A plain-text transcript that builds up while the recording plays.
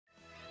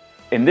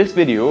In this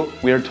video,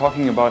 we are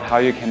talking about how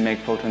you can make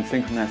Photon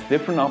synchronize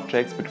different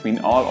objects between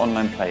all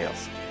online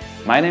players.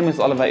 My name is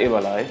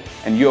Eberlei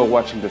and you are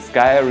watching the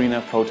Sky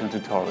Arena Photon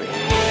tutorial.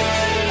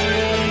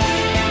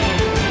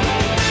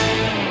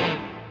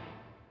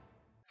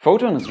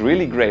 Photon is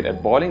really great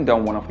at boiling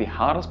down one of the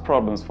hardest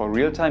problems for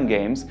real-time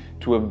games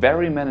to a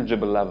very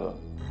manageable level.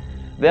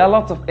 There are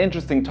lots of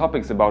interesting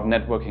topics about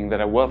networking that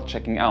are worth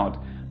checking out,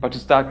 but to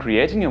start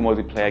creating a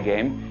multiplayer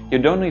game, you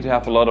don't need to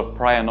have a lot of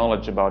prior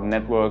knowledge about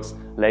networks,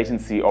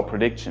 latency or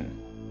prediction.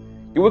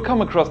 You will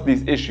come across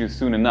these issues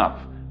soon enough,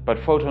 but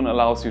Photon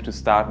allows you to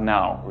start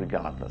now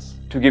regardless.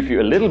 To give you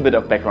a little bit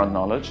of background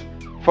knowledge,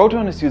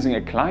 Photon is using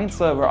a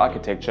client-server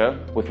architecture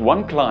with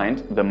one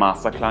client, the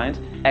master client,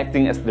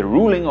 acting as the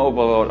ruling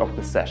overlord of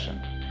the session.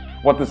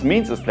 What this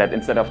means is that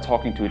instead of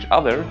talking to each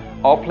other,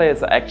 all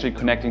players are actually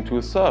connecting to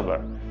a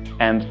server.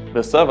 And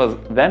the server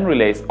then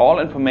relays all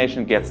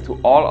information gets to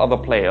all other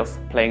players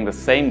playing the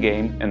same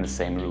game in the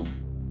same room.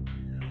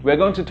 We are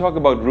going to talk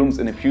about rooms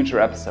in a future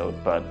episode,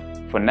 but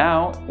for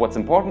now, what's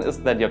important is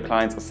that your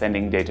clients are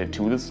sending data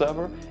to the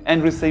server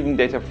and receiving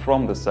data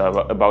from the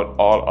server about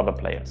all other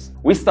players.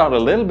 We start a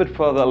little bit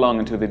further along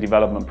into the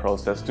development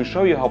process to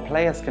show you how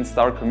players can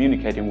start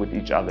communicating with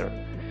each other.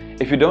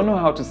 If you don't know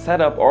how to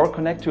set up or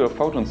connect to a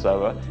Photon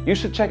server, you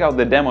should check out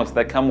the demos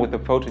that come with the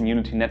Photon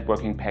Unity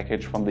networking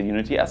package from the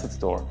Unity Asset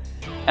Store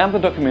and the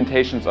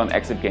documentations on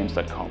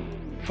exitgames.com.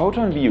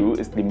 Photon View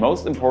is the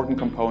most important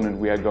component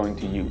we are going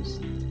to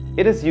use.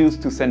 It is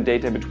used to send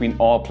data between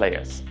all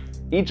players.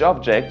 Each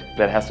object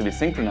that has to be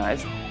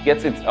synchronized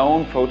gets its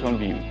own Photon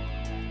View.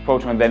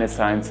 Photon then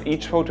assigns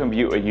each Photon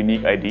View a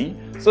unique ID,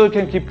 so it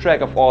can keep track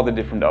of all the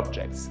different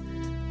objects.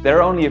 There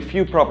are only a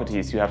few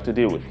properties you have to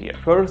deal with here.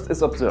 First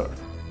is observe.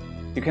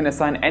 You can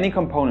assign any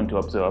component to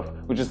observe,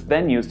 which is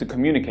then used to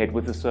communicate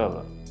with the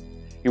server.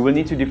 You will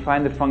need to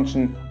define the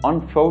function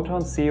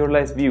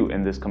OnPhotonSerializeView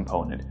in this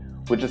component,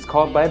 which is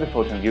called by the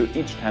Photon View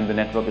each time the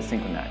network is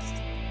synchronized.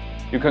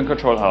 You can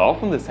control how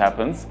often this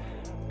happens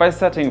by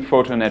setting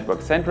Photon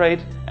Network Send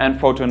Rate and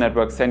Photon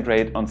Network Send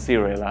Rate on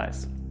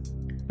Serialize.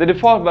 The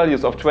default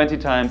values of 20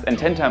 times and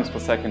 10 times per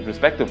second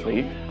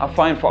respectively are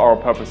fine for our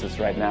purposes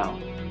right now,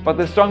 but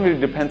this strongly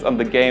depends on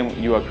the game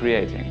you are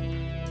creating.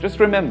 Just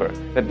remember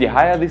that the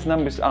higher these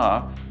numbers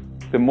are,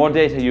 the more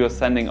data you are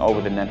sending over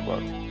the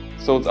network.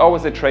 So it's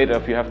always a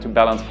trade-off you have to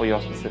balance for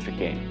your specific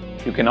game.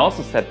 You can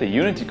also set the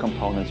Unity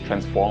components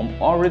transform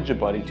or rigid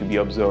body to be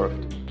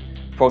observed.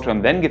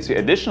 Photon then gives you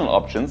additional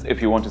options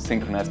if you want to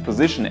synchronize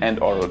position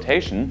and/or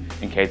rotation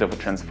in case of a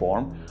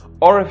transform,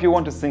 or if you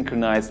want to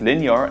synchronize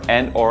linear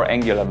and/or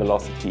angular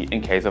velocity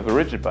in case of a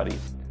rigid body.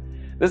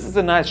 This is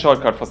a nice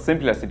shortcut for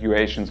simpler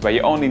situations where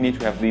you only need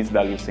to have these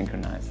values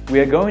synchronized.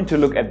 We are going to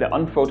look at the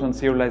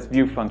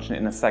OnPhotonSerializeView function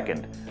in a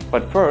second,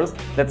 but first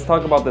let's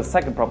talk about the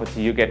second property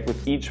you get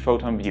with each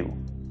Photon View: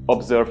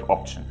 observe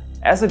option.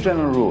 As a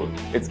general rule,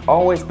 it's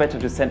always better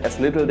to send as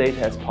little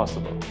data as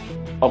possible.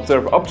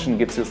 Observe option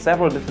gives you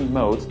several different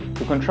modes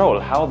to control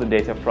how the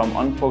data from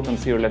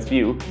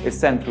OnPhotonSerializeView is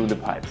sent through the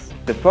pipes.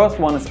 The first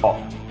one is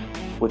off.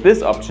 With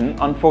this option,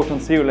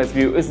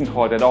 OnPhotonSerializeView isn't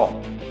called at all.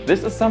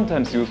 This is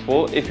sometimes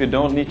useful if you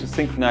don't need to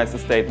synchronize the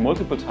state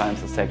multiple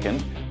times a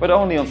second, but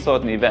only on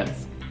certain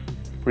events.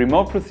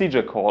 Remote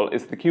procedure call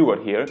is the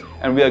keyword here,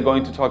 and we are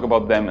going to talk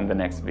about them in the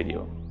next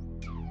video.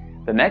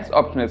 The next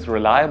option is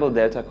reliable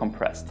data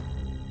compressed.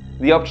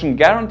 The option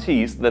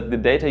guarantees that the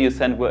data you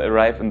send will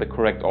arrive in the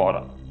correct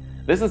order.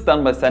 This is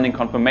done by sending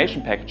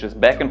confirmation packages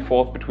back and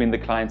forth between the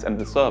clients and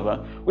the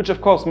server, which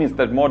of course means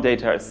that more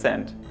data is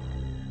sent.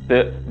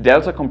 The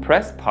delta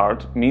compressed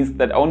part means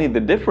that only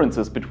the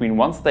differences between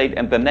one state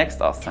and the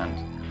next are sent.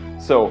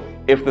 So,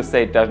 if the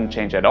state doesn't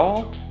change at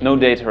all, no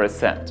data is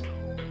sent.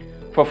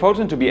 For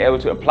Photon to be able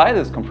to apply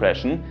this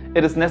compression,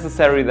 it is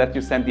necessary that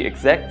you send the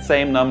exact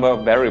same number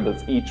of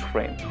variables each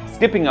frame.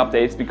 Skipping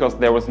updates because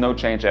there was no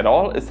change at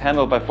all is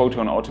handled by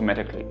Photon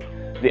automatically.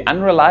 The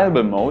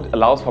unreliable mode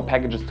allows for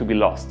packages to be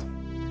lost.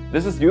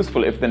 This is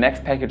useful if the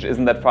next package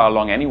isn't that far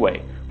along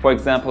anyway. For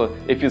example,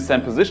 if you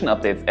send position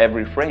updates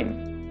every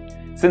frame.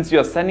 Since you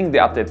are sending the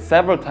updates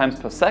several times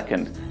per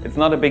second, it's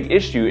not a big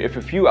issue if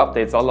a few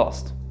updates are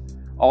lost.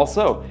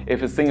 Also,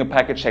 if a single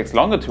package takes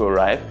longer to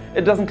arrive,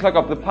 it doesn't clog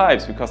up the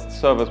pipes because the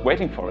server is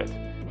waiting for it.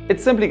 It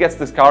simply gets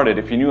discarded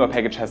if you knew a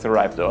package has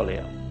arrived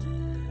earlier.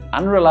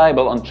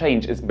 Unreliable on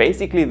change is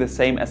basically the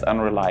same as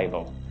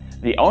unreliable.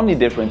 The only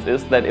difference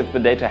is that if the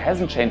data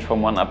hasn't changed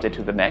from one update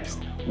to the next,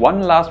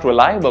 one last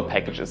reliable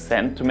package is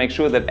sent to make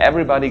sure that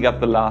everybody got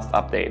the last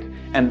update,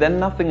 and then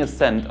nothing is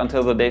sent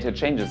until the data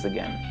changes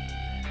again.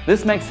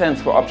 This makes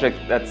sense for objects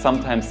that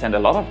sometimes send a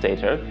lot of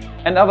data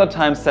and other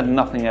times send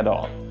nothing at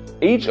all.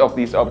 Each of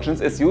these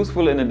options is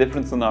useful in a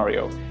different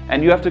scenario,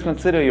 and you have to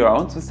consider your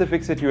own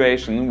specific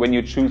situation when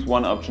you choose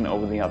one option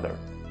over the other.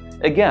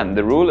 Again,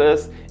 the rule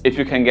is, if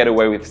you can get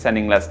away with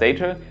sending less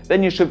data,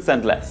 then you should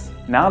send less.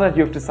 Now that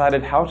you've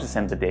decided how to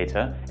send the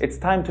data, it's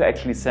time to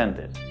actually send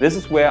it. This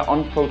is where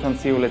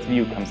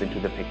OnPhotonSerializeView comes into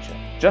the picture.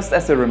 Just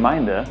as a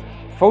reminder,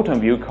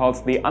 Photon View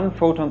calls the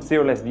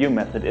OnPhotonSerializeView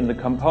method in the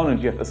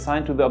component you have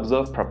assigned to the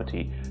observed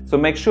property, so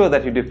make sure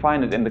that you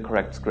define it in the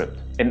correct script.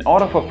 In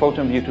order for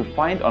Photon View to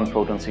find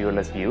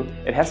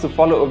OnPhotonSerializeView, it has to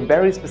follow a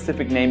very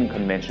specific naming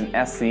convention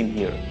as seen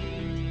here.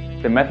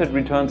 The method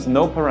returns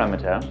no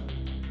parameter.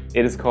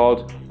 It is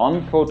called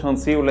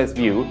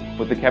OnPhotonSerializeView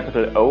with the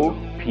capital O,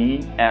 P,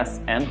 S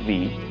and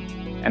V.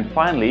 And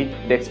finally,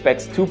 it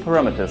expects two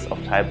parameters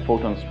of type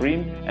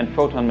PhotonStream and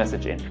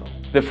PhotonMessageInfo.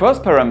 The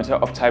first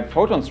parameter of type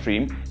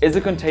PhotonStream is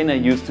a container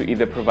used to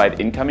either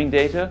provide incoming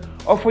data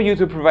or for you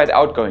to provide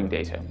outgoing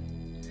data.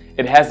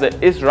 It has the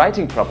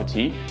isWriting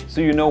property,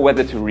 so you know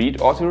whether to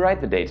read or to write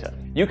the data.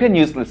 You can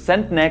use the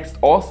sendNext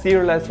or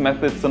serialize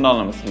methods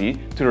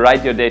synonymously to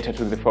write your data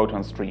to the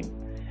Photon stream,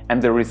 and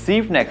the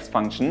receiveNext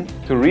function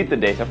to read the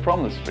data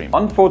from the stream.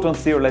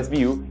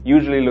 OnPhotonSerializeView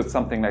usually looks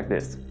something like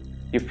this.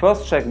 You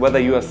first check whether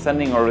you are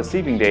sending or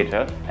receiving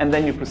data, and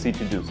then you proceed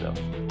to do so.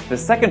 The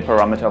second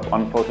parameter of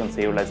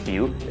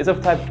OnPhotonSerializeView is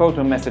of type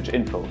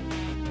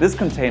PhotonMessageInfo. This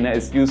container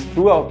is used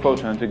throughout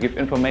Photon to give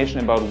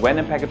information about when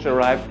a package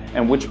arrived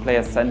and which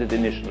player sent it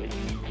initially.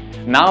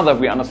 Now that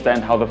we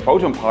understand how the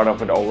Photon part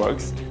of it all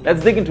works,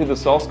 let's dig into the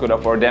source code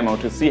of our demo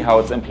to see how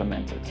it's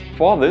implemented.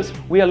 For this,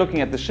 we are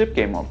looking at the ship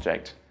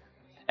GameObject.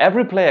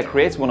 Every player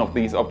creates one of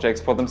these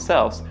objects for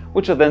themselves,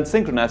 which are then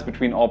synchronized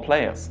between all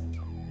players.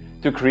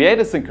 To create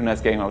a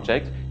synchronized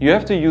GameObject, you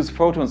have to use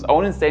Photon's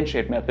own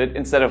instantiate method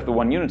instead of the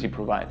one Unity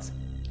provides.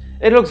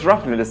 It looks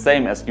roughly the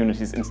same as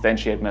Unity's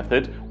instantiate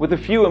method, with a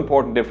few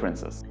important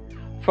differences.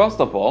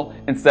 First of all,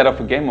 instead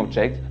of a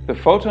GameObject, the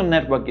Photon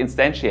network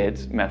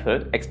instantiate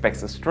method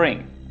expects a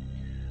string.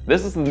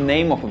 This is the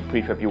name of the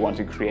prefab you want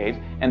to create,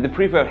 and the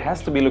prefab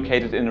has to be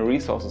located in a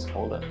resources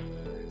folder.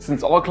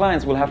 Since all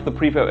clients will have the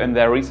prefab in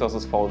their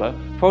resources folder,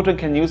 Photon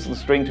can use the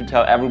string to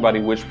tell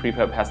everybody which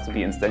prefab has to be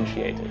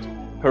instantiated.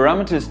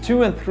 Parameters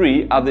 2 and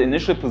 3 are the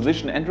initial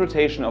position and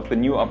rotation of the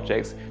new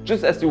objects,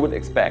 just as you would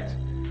expect.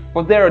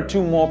 But there are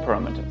two more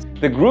parameters.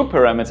 The group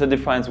parameter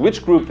defines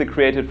which group the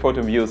created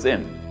Photon View is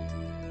in.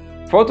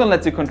 Photon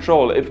lets you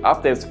control if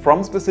updates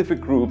from specific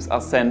groups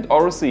are sent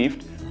or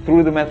received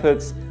through the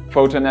methods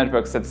Photon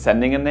network set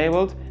sending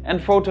enabled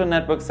and Photon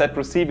network set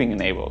receiving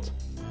enabled.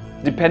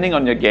 Depending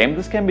on your game,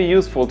 this can be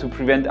useful to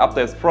prevent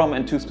updates from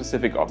and to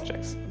specific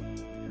objects.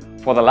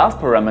 For the last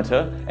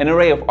parameter, an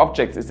array of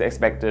objects is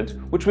expected,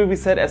 which will be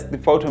set as the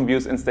Photon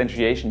View's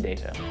instantiation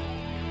data.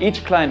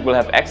 Each client will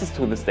have access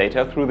to this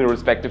data through the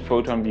respective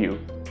Photon View.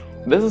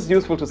 This is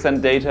useful to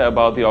send data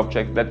about the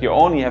object that you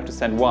only have to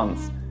send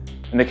once.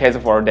 In the case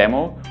of our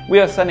demo,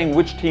 we are sending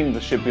which team the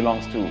ship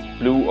belongs to,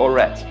 blue or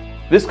red.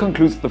 This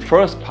concludes the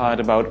first part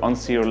about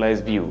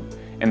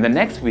OnSerializeView. In the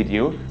next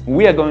video,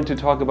 we are going to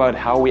talk about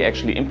how we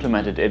actually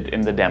implemented it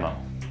in the demo.